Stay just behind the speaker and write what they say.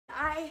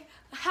Hi.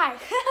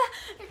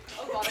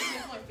 Oh god, I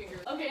can't put my finger.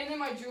 Okay, and then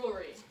my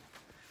jewelry.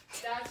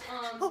 That's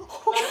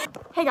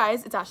Hey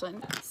guys, it's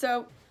Ashlyn.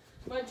 So,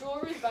 my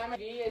jewelry is by my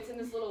V. It's in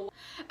this little.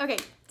 okay,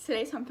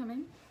 today's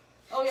homecoming.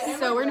 Oh yeah.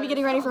 So we're gonna be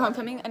getting ready for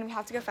homecoming, and we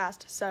have to go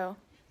fast. So,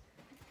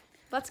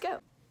 let's go.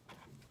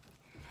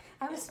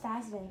 I was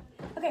spazzing.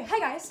 Okay, hi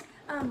guys.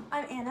 I'm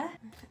Anna.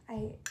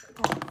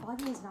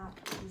 Vlogging is not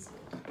easy.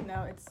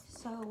 No, it's.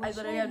 So I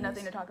literally have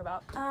nothing to talk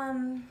about.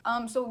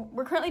 Um. So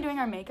we're currently doing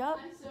our makeup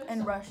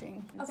and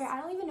rushing. Okay,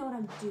 I don't even know what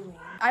I'm doing.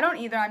 I don't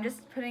either. I'm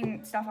just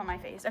putting stuff on my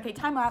face. Okay,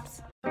 time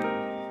lapse.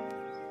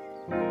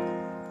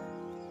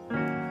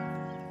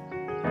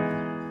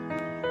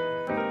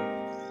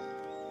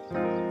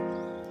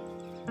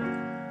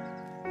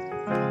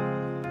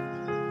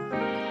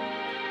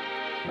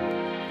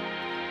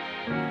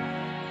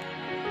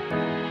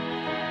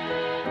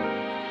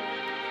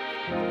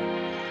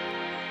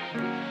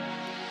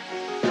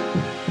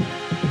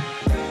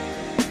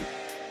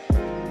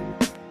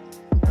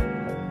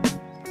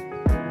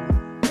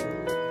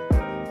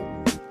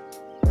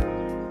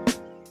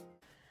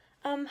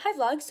 Hi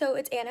vlog. So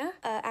it's Anna,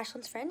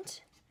 Ashlyn's friend.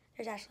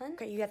 There's Ashlyn.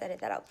 Okay, you have to edit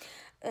that out.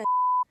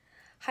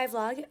 Hi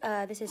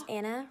vlog. This is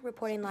Anna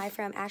reporting live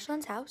from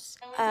Ashlyn's house.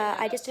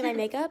 I just did my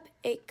makeup.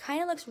 It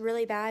kind of looks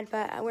really bad,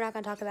 but we're not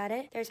gonna talk about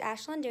it. There's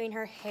Ashlyn doing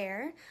her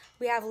hair.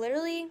 We have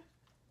literally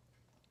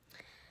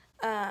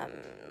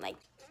like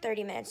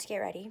 30 minutes to get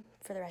ready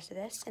for the rest of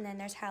this. And then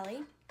there's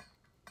Hallie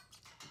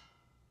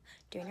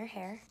doing her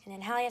hair. And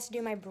then Hallie has to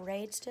do my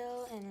braids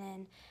still. And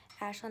then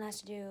Ashlyn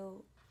has to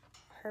do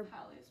her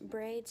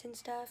braids and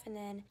stuff, and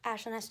then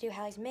Ashlyn has to do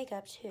Hallie's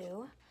makeup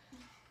too.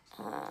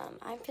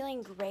 I'm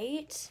feeling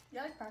great.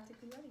 Yeah, like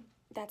practically ready.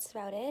 That's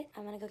about it.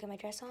 I'm gonna go get my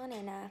dress on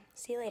and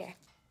see you later.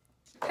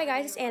 Hi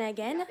guys, it's Anna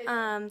again.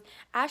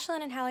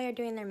 Ashlyn and Hallie are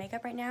doing their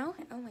makeup right now.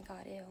 Oh my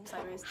god, ew.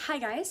 Sideways. Hi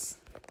guys.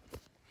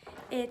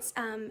 It's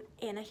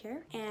Anna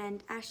here,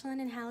 and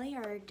Ashlyn and Hallie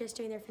are just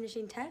doing their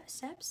finishing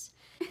steps,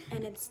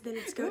 and it's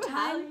go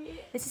time.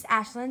 This is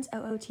Ashlyn's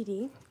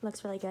OOTD.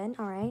 Looks really good.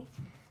 All right.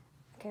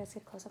 Okay, let's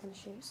get close up on the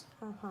shoes.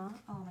 Oh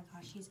my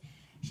gosh,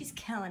 she's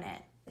killing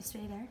it.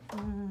 Stay there.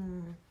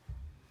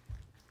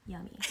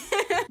 Yummy.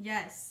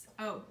 Yes.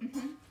 Oh.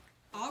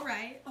 All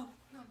right. Oh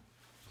no.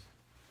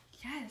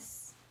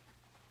 Yes.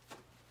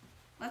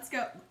 Let's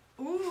go.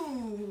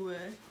 Ooh.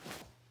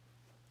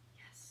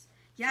 Yes.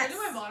 Yes. Should I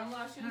do my bottom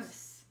lashes?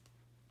 Yes.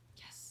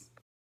 Yes.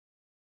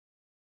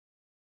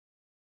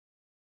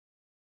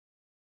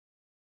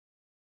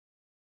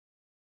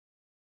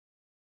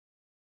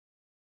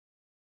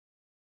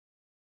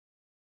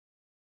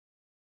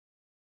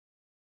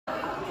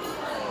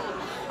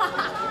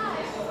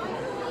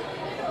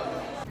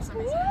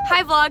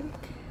 Hi vlog.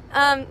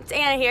 It's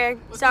Anna here.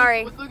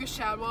 Sorry. With Lucas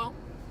Chadwell.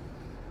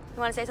 You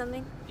want to say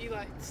something?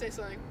 Eli, say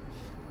something.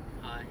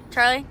 Hi.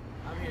 Charlie?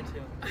 I'm here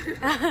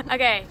too.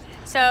 Okay.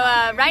 So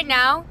right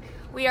now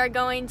we are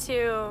going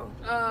to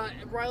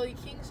Riley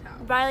King's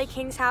house. Riley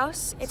King's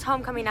house. It's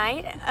homecoming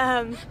night.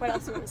 What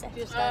else do you want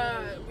to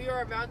say? We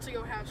are about to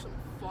go have some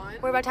fun.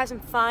 We're about to have some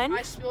fun.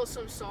 I spilled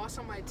some sauce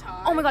on my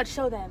tie. Oh my god,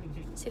 show them.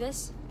 See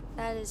this?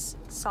 That is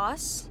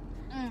sauce.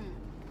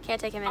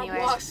 Can't take him I'm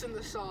anywhere. lost in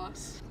the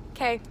sauce.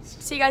 Okay,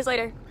 see you guys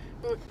later.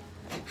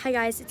 Hi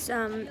guys, it's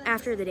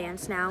after the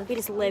dance now. We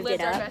just lived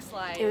it our up. best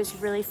life. It was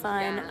really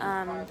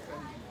fun.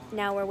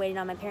 Now we're waiting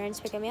on my parents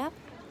to pick me up,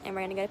 and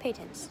we're gonna go to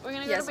Peyton's. We're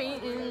gonna go to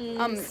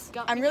Peyton's.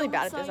 I'm really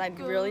bad at this. I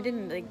really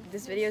didn't like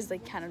this video is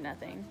like kind of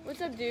nothing.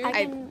 What's up, dude?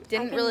 I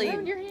didn't really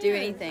do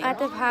anything. At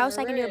the house,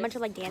 I can do a bunch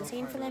of like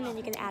dancing for them, and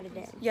you can add it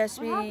in. Yes,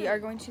 we are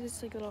going to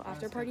this like little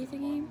after party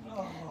thingy.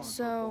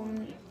 So,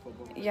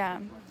 yeah.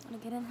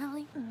 Wanna get in,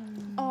 Hallie?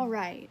 All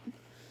right.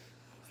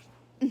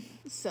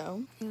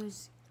 So It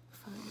was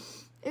fun.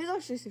 it was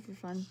actually super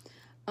fun.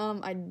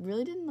 I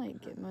really didn't like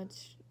get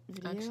much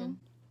video Action.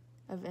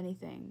 of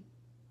anything.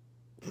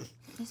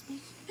 This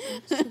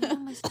makes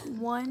almost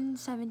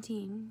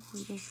 1:17.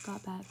 We just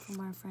got back from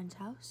our friend's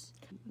house.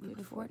 We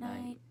played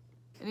Fortnite.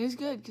 And it was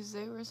good because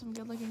they were some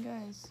good-looking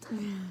guys.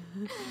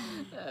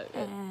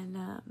 And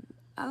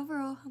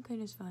overall,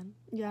 homecoming was fun.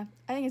 Yeah,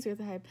 I think it's worth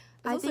the hype.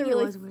 It's I also think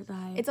really, it was worth the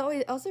hype. It's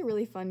always also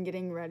really fun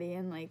getting ready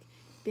and like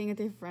being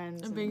with your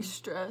friends. And being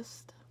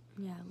stressed.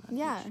 Yeah, I love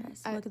Yeah, the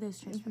stress. I- Look at those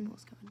stress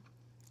ripples coming.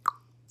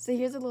 So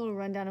here's a little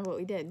rundown of what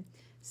we did.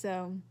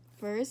 So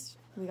first,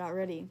 we got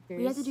ready.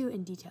 We had to do it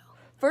in detail.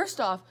 First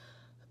off,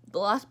 the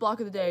last block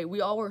of the day,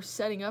 we all were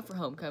setting up for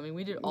homecoming.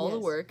 We did all the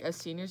Yes. work as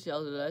seniors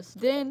yelled at us.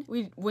 Then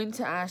we went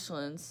to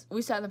Ashlyn's.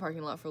 We sat in the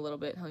parking lot for a little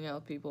bit, hung out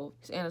with people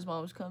because Anna's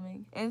mom was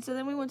coming. And so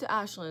then we went to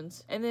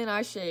Ashlyn's, and then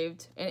I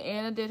shaved, and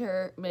Anna did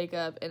her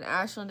makeup, and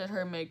Ashlyn did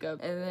her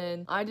makeup, and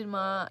then I did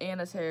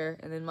Anna's hair,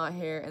 and then my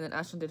hair, and then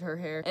Ashlyn did her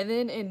hair. And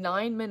then in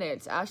 9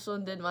 minutes,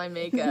 Ashlyn did my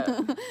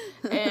makeup,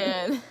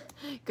 and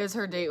because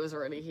her date was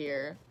already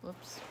here.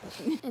 Whoops.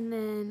 And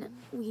then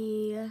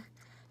we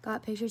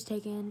got pictures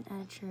taken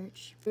at a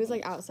church. It was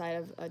like outside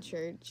of a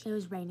church. It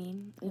was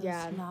raining. It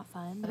Yeah. was not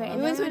fun. Okay, and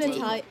we went to then an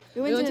Italian.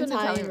 We went to an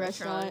Italian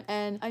restaurant. restaurant,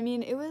 and I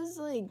mean, it was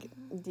like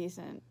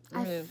decent.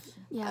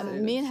 Yeah.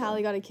 Me and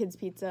Hallie got a kid's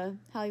pizza.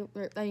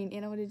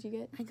 Anna, what did you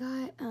get? I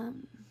got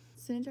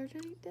Spinach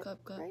artichoke dip. Cup.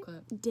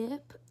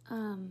 dip,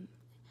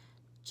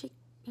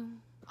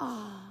 chicken.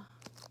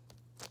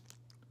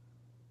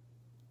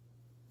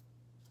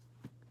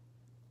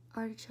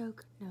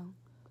 Artichoke? No.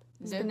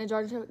 Spinach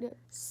artichoke dip.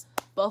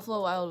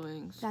 Buffalo Wild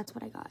Wings. That's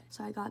what I got.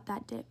 So I got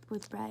that dip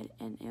with bread,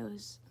 and it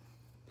was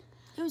good.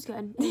 It was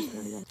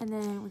really good. And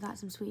then we got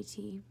some sweet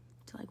tea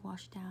to like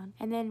wash it down.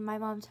 And then my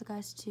mom took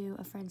us to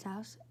a friend's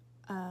house.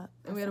 And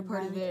we had a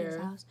party there.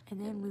 House, and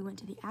then we went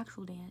to the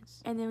actual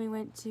dance. And then we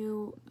went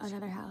to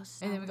another house.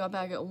 And then we got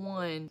back at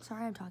 1.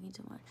 Sorry, I'm talking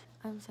too much.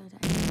 I'm so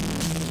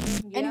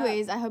tired. Yeah.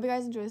 Anyways, I hope you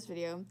guys enjoy this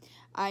video.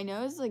 I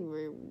know it's like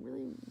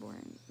really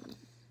boring,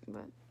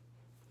 but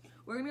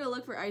We're gonna go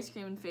look for ice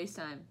cream and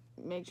FaceTime.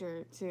 make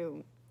sure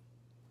to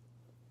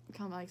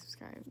comment, like,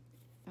 subscribe.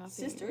 And I'll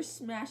see Sister,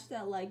 smash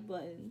that like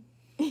button.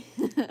 you.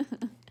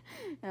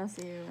 I'll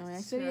see you in my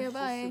next video.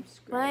 Bye.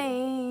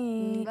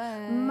 Bye.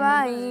 Bye.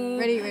 Bye.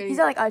 Ready. He's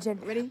like Arjun.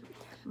 Ready?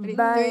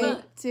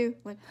 Bye. 3, 2,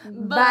 1.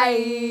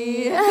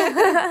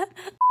 Bye.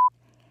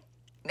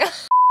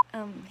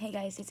 Hey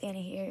guys, it's Anna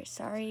here.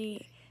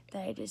 Sorry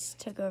that I just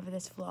took over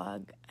this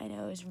vlog. I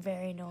know it was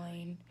very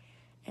annoying,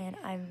 and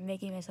I'm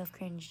making myself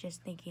cringe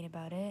just thinking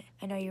about it.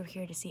 I know you're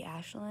here to see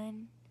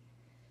Ashlyn,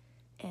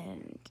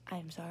 and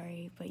I'm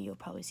sorry, but you'll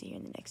probably see her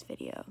in the next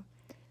video.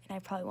 And I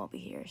probably won't be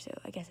here, so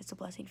I guess it's a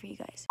blessing for you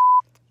guys.